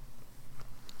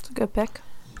 It's a good pick.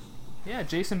 Yeah,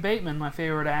 Jason Bateman, my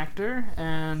favorite actor,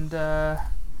 and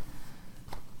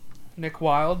Nick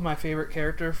Wilde, my favorite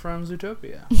character from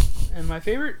Zootopia. And my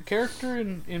favorite character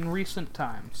in recent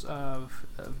times of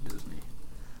Disney.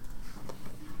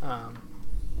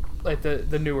 Like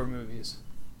the newer movies.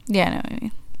 Yeah, I know what I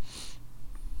mean.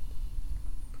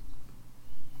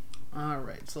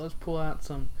 Alright, so let's pull out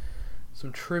some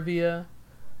trivia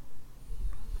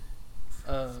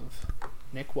of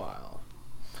Nick Wilde.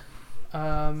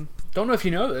 Don't know if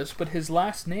you know this, but his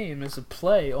last name is a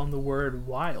play on the word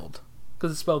wild,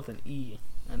 because it's spelled with an E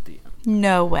at the end.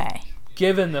 No way.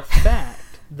 Given the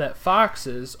fact that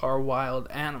foxes are wild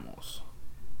animals.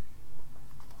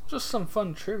 Just some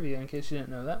fun trivia in case you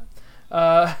didn't know that.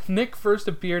 Nick first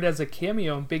appeared as a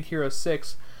cameo in Big Hero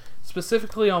 6,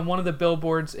 specifically on one of the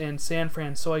billboards in San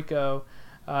Francisco,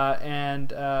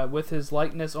 and with his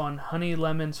likeness on Honey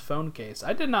Lemon's phone case.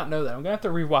 I did not know that. I'm going to have to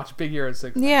rewatch Big Hero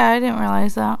 6. Yeah, I didn't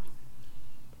realize that.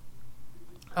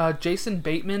 Jason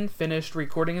Bateman finished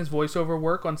recording his voiceover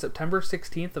work on September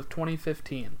 16th of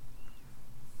 2015.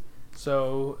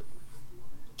 So,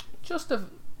 just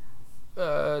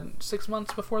 6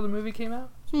 months before the movie came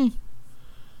out.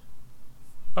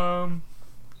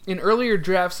 In earlier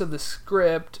drafts of the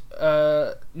script,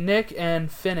 Nick and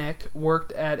Finnick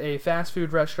worked at a fast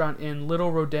food restaurant in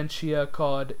Little Rodentia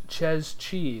called Ches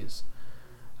Cheese.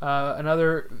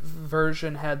 Another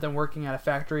version had them working at a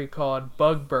factory called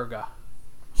Bug Burger.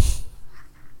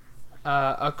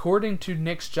 According to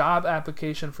Nick's job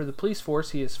application for the police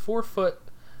force, he is 4 foot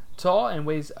tall and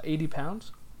weighs 80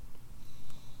 pounds.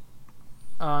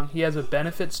 He has a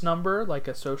benefits number, like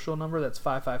a social number, that's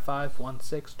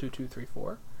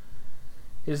 555-16-2234.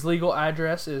 His legal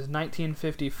address is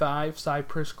 1955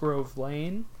 Cypress Grove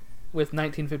Lane, with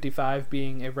 1955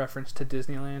 being a reference to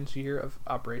Disneyland's year of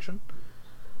operation.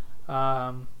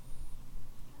 Let's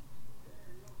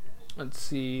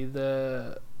see,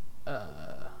 the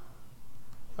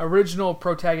original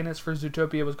protagonist for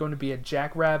Zootopia was going to be a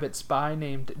jackrabbit spy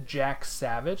named Jack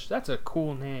Savage. That's a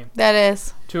cool name. That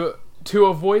is. To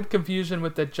avoid confusion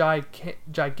with the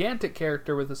gigantic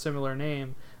character with a similar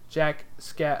name, Jack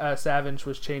Savage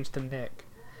was changed to Nick.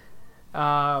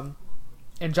 And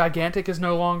Gigantic is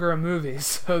no longer a movie,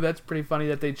 so that's pretty funny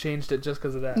that they changed it just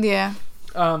because of that. Yeah.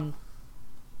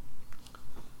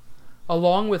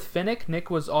 Along with Finnick, Nick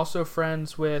was also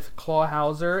friends with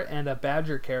Clawhauser and a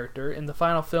Badger character. In the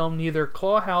final film, neither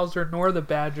Clawhauser nor the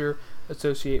Badger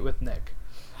associate with Nick.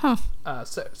 Huh.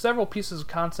 Several pieces of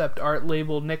concept art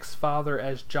labeled Nick's father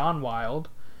as John Wilde.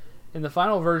 In the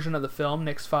final version of the film,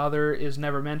 Nick's father is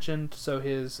never mentioned, so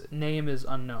his name is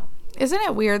unknown. Isn't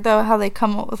it weird, though, how they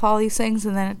come up with all these things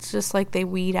and then it's just like they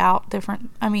weed out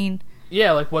different... I mean...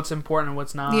 Yeah, like what's important and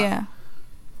what's not. Yeah.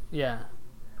 Yeah.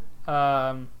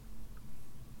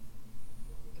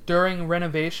 During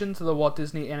renovation to the Walt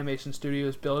Disney Animation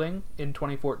Studios building in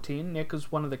 2014, Nick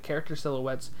was one of the character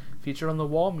silhouettes featured on the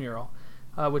wall mural,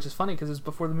 which is funny because it's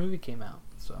before the movie came out.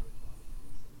 So,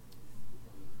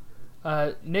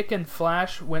 Nick and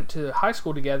Flash went to high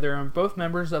school together and both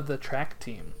members of the track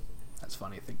team. That's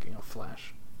funny thinking of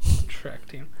Flash. Track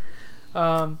team.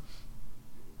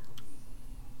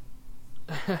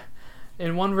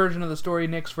 In one version of the story,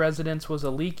 Nick's residence was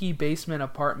a leaky basement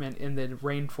apartment in the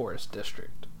Rainforest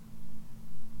District.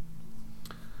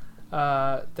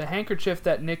 The handkerchief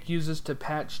that Nick uses to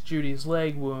patch Judy's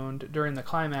leg wound during the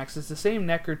climax is the same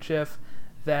neckerchief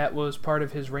that was part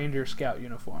of his Ranger Scout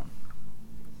uniform.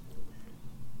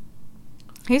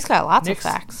 He's got lots of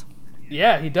facts.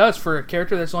 Yeah, he does, for a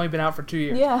character that's only been out for 2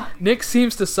 years. Yeah. Nick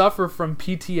seems to suffer from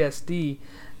PTSD,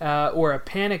 or a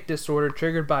panic disorder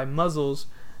triggered by muzzles.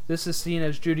 This is seen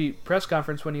as Judy press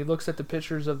conference when he looks at the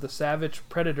pictures of the savage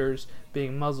predators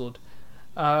being muzzled.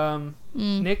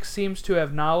 Nick seems to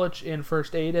have knowledge in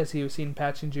first aid as he was seen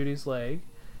patching Judy's leg,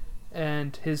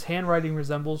 and his handwriting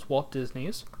resembles Walt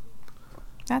Disney's.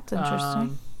 That's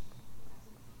interesting.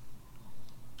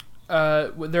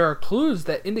 There are clues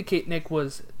that indicate Nick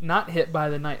was not hit by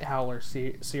the Night Howler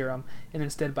serum and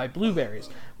instead by blueberries.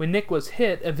 When Nick was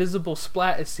hit, a visible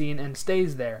splat is seen and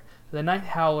stays there. The Night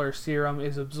Howler serum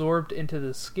is absorbed into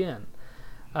the skin.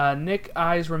 Nick's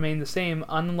eyes remain the same,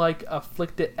 unlike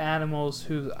afflicted animals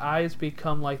whose eyes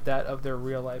become like that of their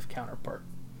real-life counterpart.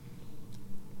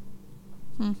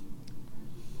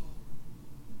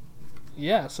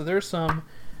 Yeah, so there's some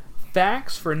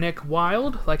facts for Nick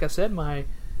Wilde. Like I said, my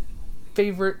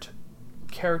favorite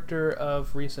character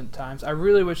of recent times. I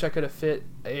really wish I could have fit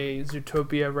a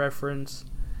Zootopia reference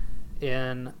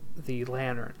in the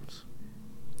Lanterns.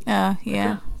 Yeah.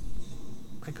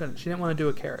 I couldn't. She didn't want to do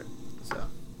a carrot. So,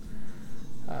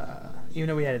 even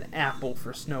though we had an apple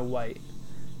for Snow White.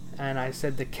 And I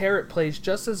said the carrot plays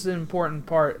just as an important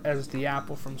part as the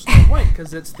apple from Snow White,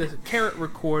 because it's the carrot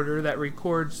recorder that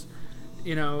records,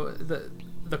 the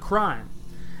crime.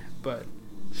 But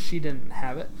she didn't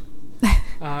have it.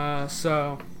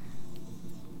 So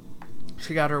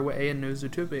she got her way in New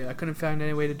Zootopia. I couldn't find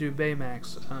any way to do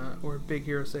Baymax or Big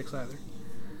Hero 6 either.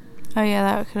 Oh yeah,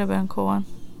 that could have been a cool one.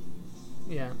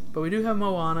 Yeah, but we do have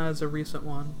Moana as a recent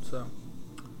one, so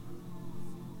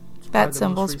that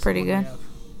symbol's pretty good.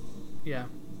 Yeah.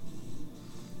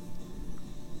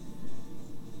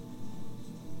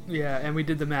 Yeah, and we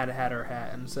did the Mad Hatter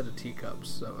hat instead of teacups,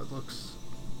 so it looks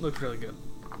Looks really good.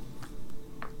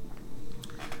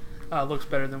 Looks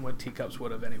better than what Teacups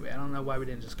would have anyway. I don't know why we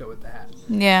didn't just go with the hat.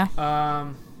 Yeah.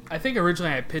 I think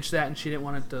originally I pitched that and she didn't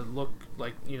want it to look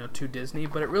like, too Disney,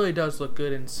 but it really does look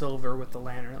good in silver with the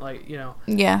lantern. Like,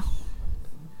 Yeah.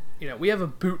 We have a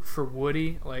boot for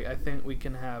Woody. Like, I think we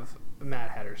can have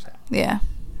Mad Hatter's hat. Yeah.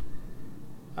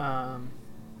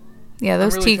 Yeah, I'm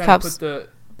those really teacups. trying to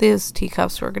Those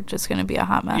teacups were just going to be a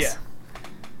hot mess. Yeah.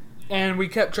 And we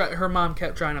kept her mom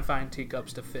kept trying to find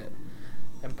teacups to fit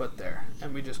and put there,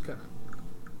 and we just couldn't.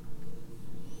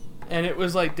 And it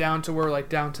was down to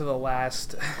the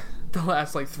last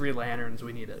like 3 lanterns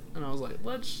we needed. And I was like,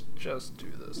 let's just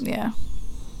do this. Yeah.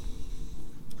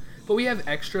 But we have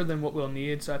extra than what we'll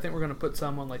need, so I think we're going to put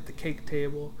some on like the cake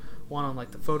table, one on like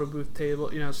the photo booth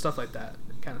table, stuff like that.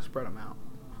 Kind of spread them out.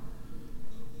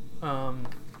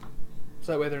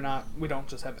 So that way we don't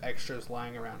just have extras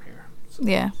lying around here. So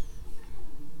Yeah.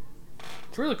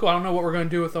 it's really cool. I don't know what we're going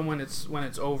to do with them when it's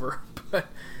over, but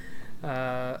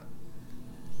I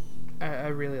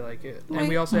really like it. And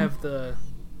we also have the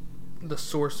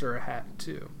sorcerer hat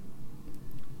too.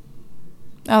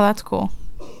 Oh, that's cool.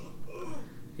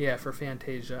 Yeah, for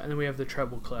Fantasia. And then we have the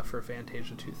treble clef for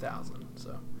Fantasia 2000.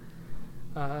 So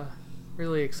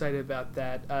really excited about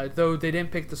that. Though they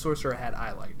didn't pick the sorcerer hat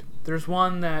I liked. There's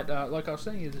one that, like I was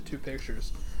saying, you the 2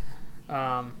 pictures.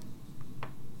 One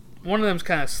of them's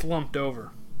kind of slumped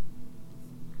over.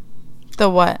 The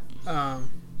what?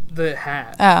 The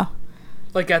hat. Oh.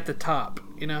 Like at the top.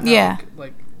 You know how Yeah.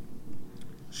 like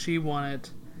she wanted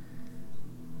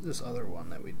this other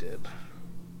one that we did.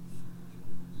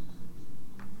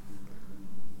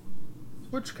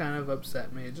 Which kind of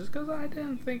upset me, just because I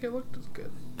didn't think it looked as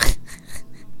good.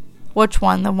 Which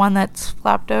one? The one that's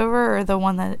flapped over or the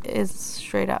one that is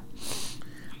straight up?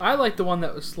 I like the one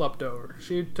that was slumped over.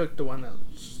 She took the one that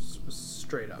was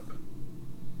straight up.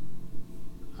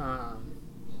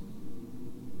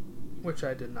 Which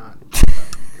I did not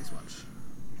as much.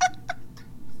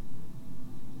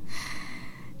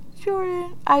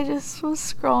 Jordan, I just was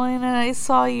scrolling and I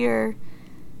saw your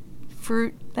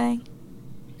fruit thing.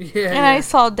 Yeah. And I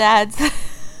saw Dad's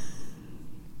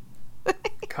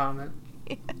comment.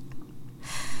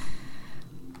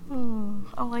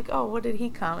 I'm like, oh, what did he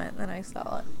comment? Then I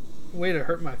saw it. Way to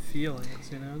hurt my feelings,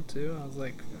 too. I was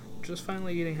like, just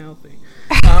finally eating healthy.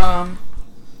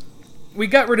 We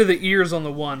got rid of the ears on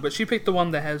the one, but she picked the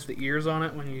one that has the ears on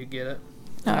it when you get it.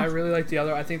 Oh. I really like the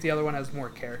other. I think the other one has more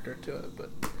character to it, but...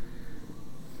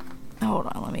 Hold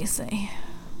on, let me see.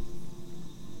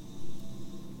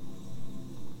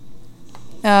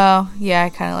 Oh, yeah, I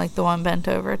kind of like the one bent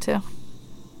over, too.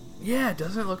 Yeah,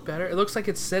 doesn't it look better? It looks like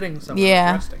it's sitting somewhere,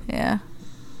 Yeah, resting. yeah.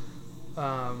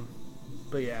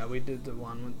 But yeah, we did the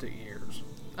one with the ears.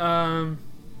 Oh,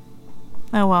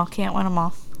 well, can't win them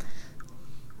all.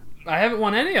 I haven't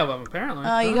won any of them, apparently.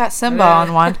 Oh, you got Simba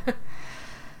on one.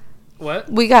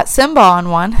 What? We got Simba on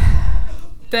one.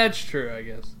 That's true, I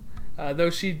guess. Though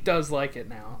she does like it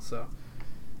now, so...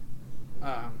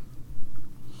 I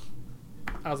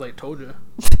was like, told you.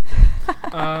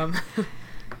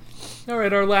 All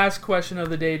right, our last question of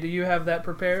the day. Do you have that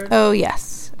prepared? Oh,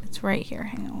 yes. It's right here.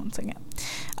 Hang on one second.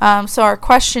 So our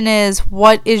question is,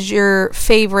 what is your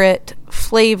favorite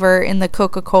flavor in the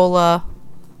Coca-Cola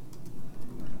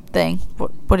thing?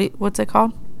 What's it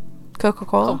called?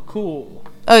 Coca-Cola? Oh, cool.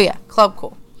 Oh, yeah. Club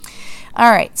Cool.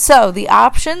 All right. So the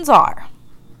options are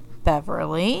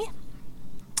Beverly,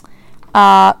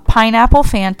 Pineapple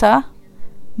Fanta,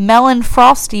 Melon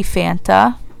Frosty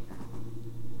Fanta,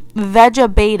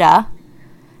 Vegabeta,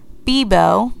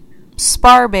 Bebo,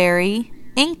 Sparberry,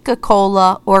 Inca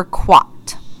Cola, or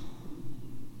Quat.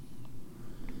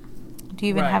 Do you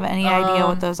even have any idea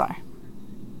what those are?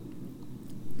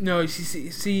 No,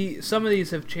 see, some of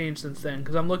these have changed since then,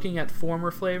 because I'm looking at former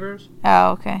flavors.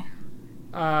 Oh, okay.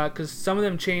 Because some of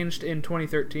them changed in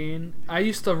 2013. I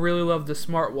used to really love the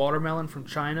Smart Watermelon from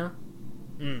China.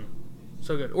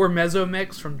 So good. Or Mezzo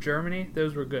Mix from Germany.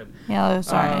 Those were good. Yeah, those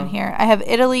aren't in here. I have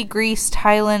Italy, Greece,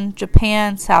 Thailand,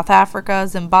 Japan, South Africa,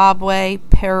 Zimbabwe,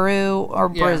 Peru, or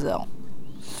Brazil.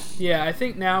 Yeah, I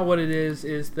think now what it is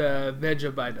the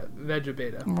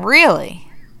Vegabeta. Really?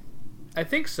 I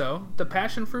think so. The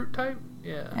passion fruit type?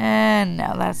 Yeah. And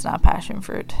no, that's not passion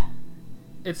fruit.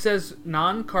 It says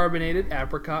non-carbonated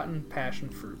apricot and passion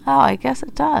fruit. Oh, I guess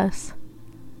it does.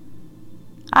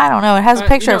 I don't know. It has a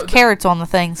picture of carrots on the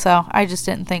thing, so I just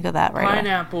didn't think of that right away.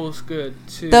 Pineapple's good,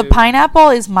 too. The pineapple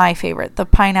is my favorite. The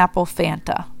pineapple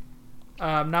Fanta.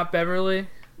 Not Beverly?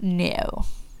 No.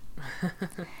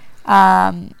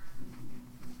 No.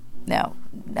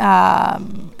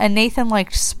 And Nathan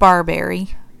liked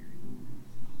Sparberry.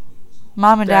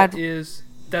 Mom and Dad.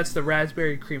 That's the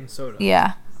raspberry cream soda.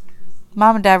 Yeah.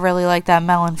 Mom and Dad really like that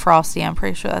melon frosty. I'm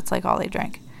pretty sure that's like all they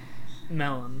drink.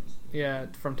 Melon. Yeah,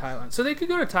 from Thailand. So they could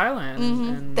go to Thailand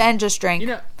and Then just drink. you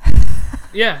know,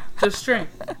 yeah, just drink.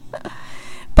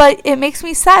 But it makes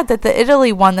me sad that the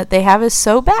Italy one that they have is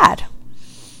so bad.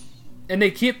 And they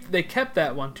kept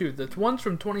that one too. The ones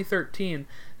from 2013,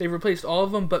 they replaced all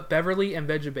of them but Beverly and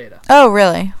Vegabeta. Oh,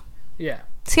 really? Yeah.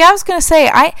 See, I was going to say,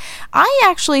 I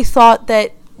actually thought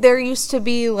that there used to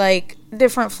be, like,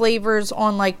 different flavors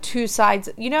on, like, two sides.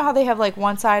 You know how they have, like,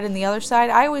 one side and the other side?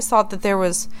 I always thought that there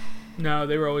was... No,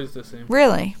 they were always the same.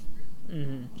 Really?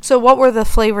 Mm-hmm. So what were the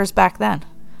flavors back then?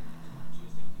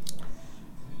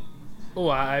 Oh,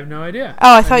 I have no idea.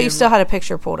 Oh, I thought you still had a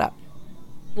picture pulled up.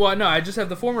 Well, no, I just have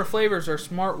the former flavors are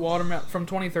Smart Watermelon from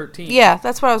 2013. Yeah,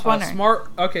 that's what I was wondering.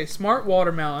 Smart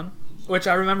Watermelon, which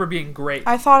I remember being great.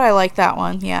 I thought I liked that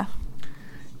one, yeah.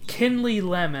 Kinley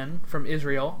Lemon from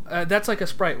Israel. That's like a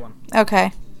Sprite one.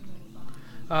 Okay.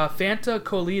 Fanta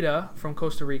Colita from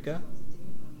Costa Rica.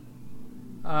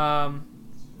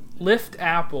 Lift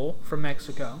Apple from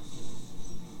Mexico.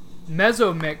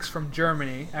 Mezzo Mix from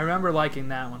Germany. I remember liking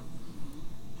that one.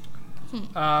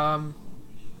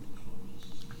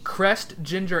 Crest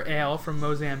Ginger Ale from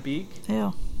Mozambique.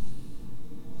 Ew.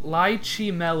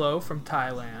 Lychee Mellow from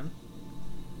Thailand.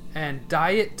 And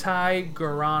Diet Thai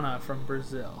Guarana from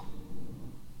Brazil.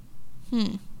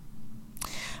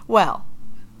 Well,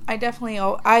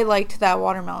 I liked that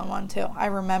watermelon one too. I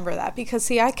remember that because,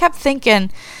 see, I kept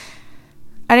thinking,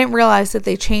 I didn't realize that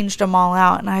they changed them all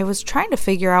out, and I was trying to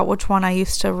figure out which one I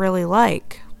used to really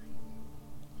like.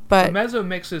 But the Mezzo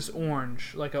Mix is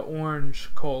orange, like an orange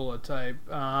cola type.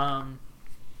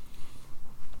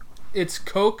 It's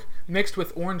Coke mixed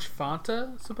with orange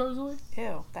Fanta, supposedly.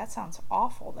 Ew, that sounds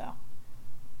awful though.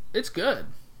 It's good.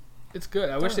 It's good.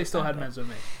 I wish they still had Mezzo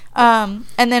Mix. And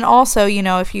then also, you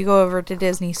know, if you go over to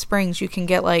Disney Springs, you can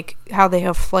get, like, how they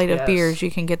have Flight of beers. You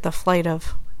can get the Flight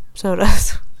of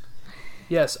sodas.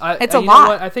 Yes, it's a you lot. Know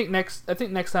what? I think next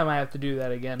time I have to do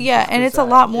that again. Yeah, and it's a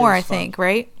lot more, I think,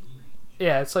 right?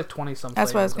 Yeah, it's like 20-something.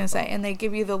 That's what I was going to say. And they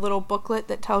give you the little booklet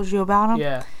that tells you about them.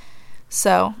 Yeah.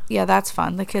 So, yeah, that's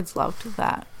fun. The kids loved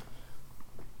that.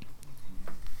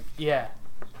 Yeah.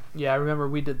 Yeah, I remember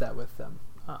we did that with them.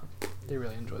 They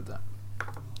really enjoyed that.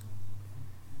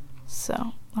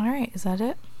 So, all right. Is that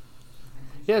it?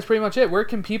 Yeah, that's pretty much it. Where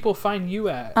can people find you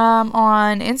at?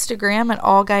 On Instagram at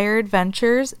Allgeier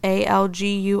Adventures,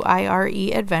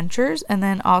 ALGUIRE Adventures, and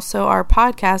then also our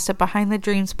podcast at Behind the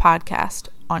Dreams Podcast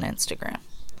on Instagram.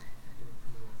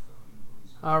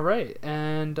 All right,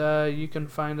 and you can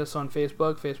find us on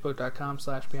Facebook,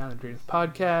 facebook.com/Beyond the Dreams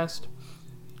Podcast.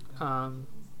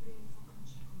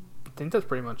 I think that's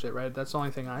pretty much it, right? That's the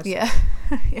only thing I see. Yeah.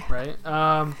 Yeah. Right?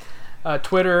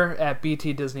 Twitter at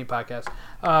BT Disney Podcast.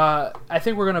 I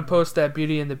think we're going to post that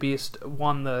Beauty and the Beast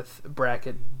won the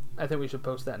bracket. I think we should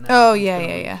post that now. Oh,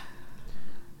 yeah.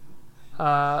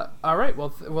 All right.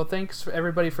 Well, thanks for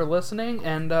everybody for listening,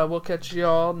 and we'll catch you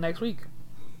all next week.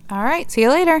 All right. See you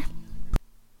later.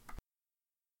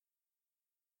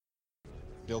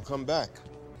 They'll come back.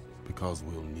 Because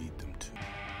we'll need them to.